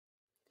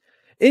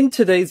In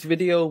today's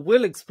video,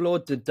 we'll explore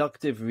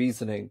deductive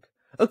reasoning,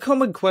 a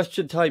common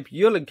question type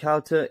you'll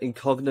encounter in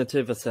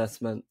cognitive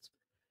assessment.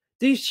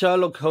 These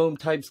Sherlock Holmes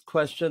type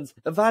questions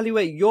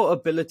evaluate your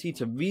ability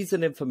to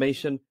reason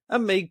information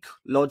and make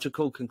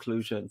logical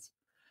conclusions.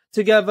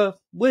 Together,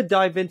 we'll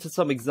dive into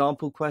some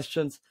example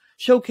questions,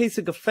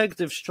 showcasing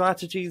effective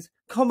strategies,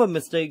 common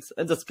mistakes,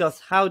 and discuss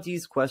how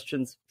these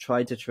questions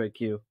try to trick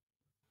you.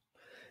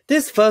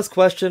 This first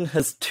question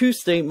has two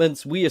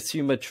statements we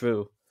assume are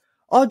true.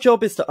 Our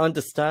job is to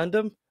understand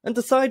them and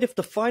decide if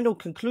the final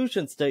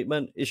conclusion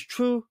statement is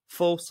true,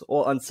 false,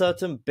 or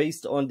uncertain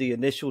based on the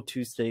initial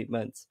two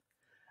statements.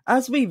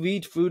 As we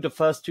read through the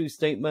first two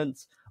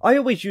statements, I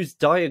always use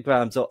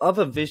diagrams or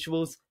other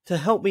visuals to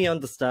help me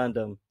understand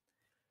them.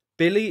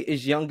 Billy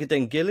is younger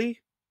than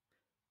Gilly.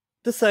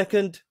 The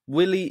second,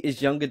 Willie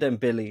is younger than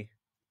Billy.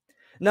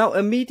 Now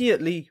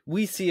immediately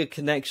we see a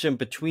connection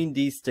between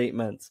these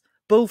statements.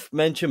 Both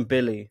mention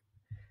Billy.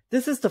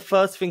 This is the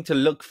first thing to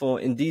look for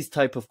in these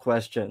type of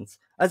questions,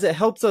 as it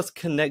helps us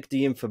connect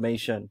the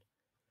information.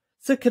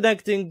 So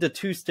connecting the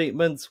two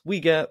statements, we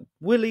get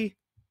Willie,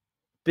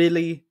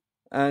 Billy,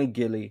 and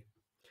Gilly.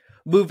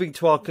 Moving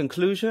to our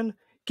conclusion,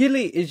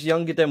 Gilly is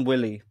younger than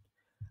Willie.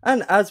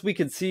 And as we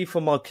can see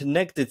from our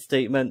connected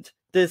statement,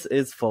 this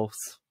is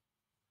false.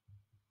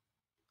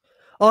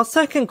 Our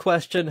second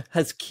question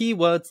has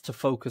keywords to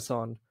focus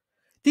on.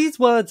 These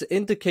words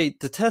indicate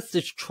the test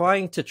is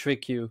trying to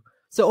trick you.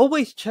 So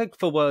always check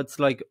for words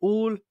like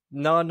all,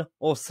 none,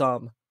 or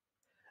some.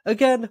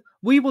 Again,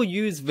 we will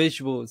use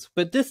visuals,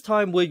 but this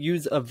time we'll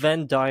use a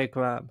Venn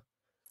diagram.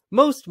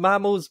 Most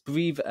mammals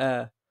breathe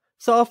air,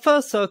 so our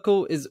first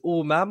circle is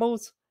all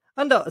mammals,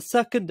 and our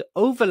second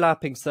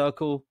overlapping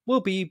circle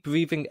will be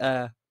breathing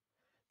air.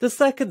 The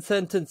second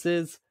sentence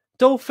is,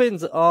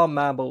 dolphins are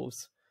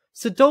mammals,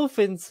 so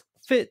dolphins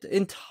fit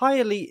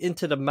entirely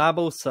into the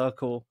mammal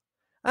circle.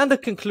 And the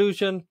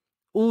conclusion,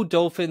 all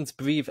dolphins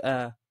breathe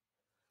air.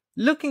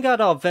 Looking at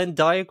our Venn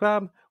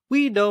diagram,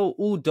 we know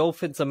all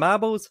dolphins are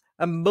mammals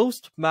and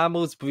most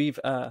mammals breathe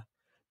air.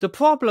 The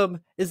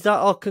problem is that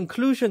our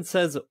conclusion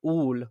says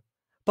all,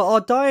 but our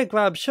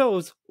diagram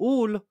shows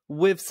all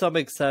with some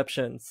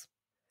exceptions.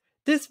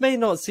 This may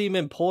not seem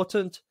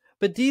important,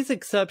 but these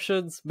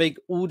exceptions make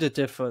all the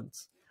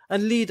difference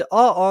and lead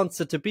our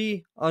answer to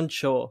be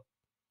unsure.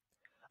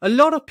 A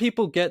lot of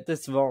people get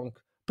this wrong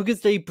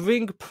because they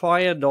bring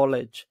prior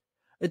knowledge.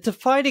 A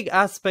defining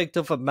aspect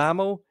of a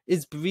mammal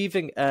is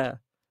breathing air,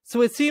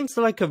 so it seems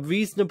like a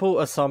reasonable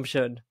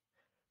assumption.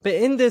 But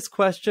in this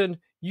question,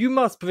 you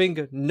must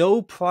bring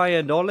no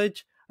prior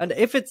knowledge, and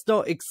if it's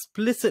not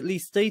explicitly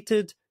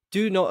stated,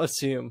 do not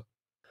assume.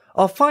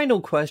 Our final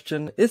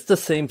question is the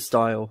same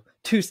style,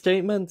 two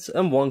statements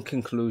and one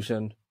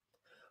conclusion.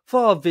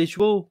 For our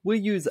visual, we'll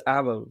use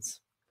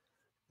arrows.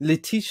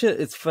 Letitia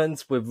is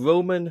friends with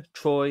Roman,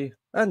 Troy,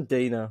 and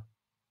Dana.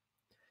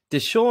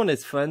 Deshawn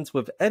is friends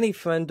with any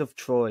friend of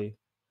Troy.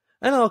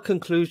 And our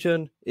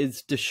conclusion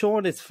is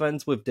Deshawn is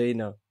friends with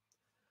Dana.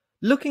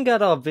 Looking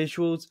at our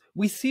visuals,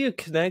 we see a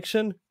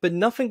connection, but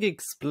nothing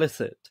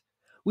explicit.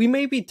 We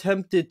may be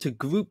tempted to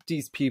group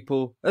these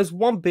people as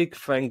one big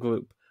friend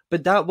group,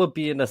 but that would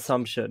be an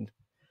assumption.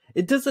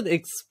 It doesn't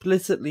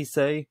explicitly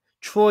say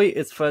Troy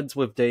is friends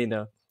with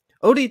Dana,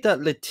 only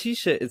that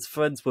Letitia is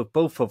friends with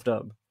both of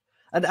them.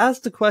 And as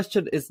the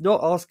question is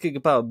not asking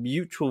about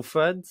mutual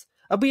friends,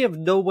 and we have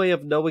no way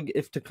of knowing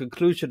if the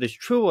conclusion is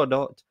true or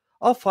not,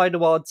 our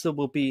final answer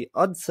will be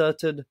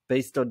uncertain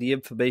based on the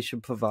information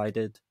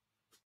provided.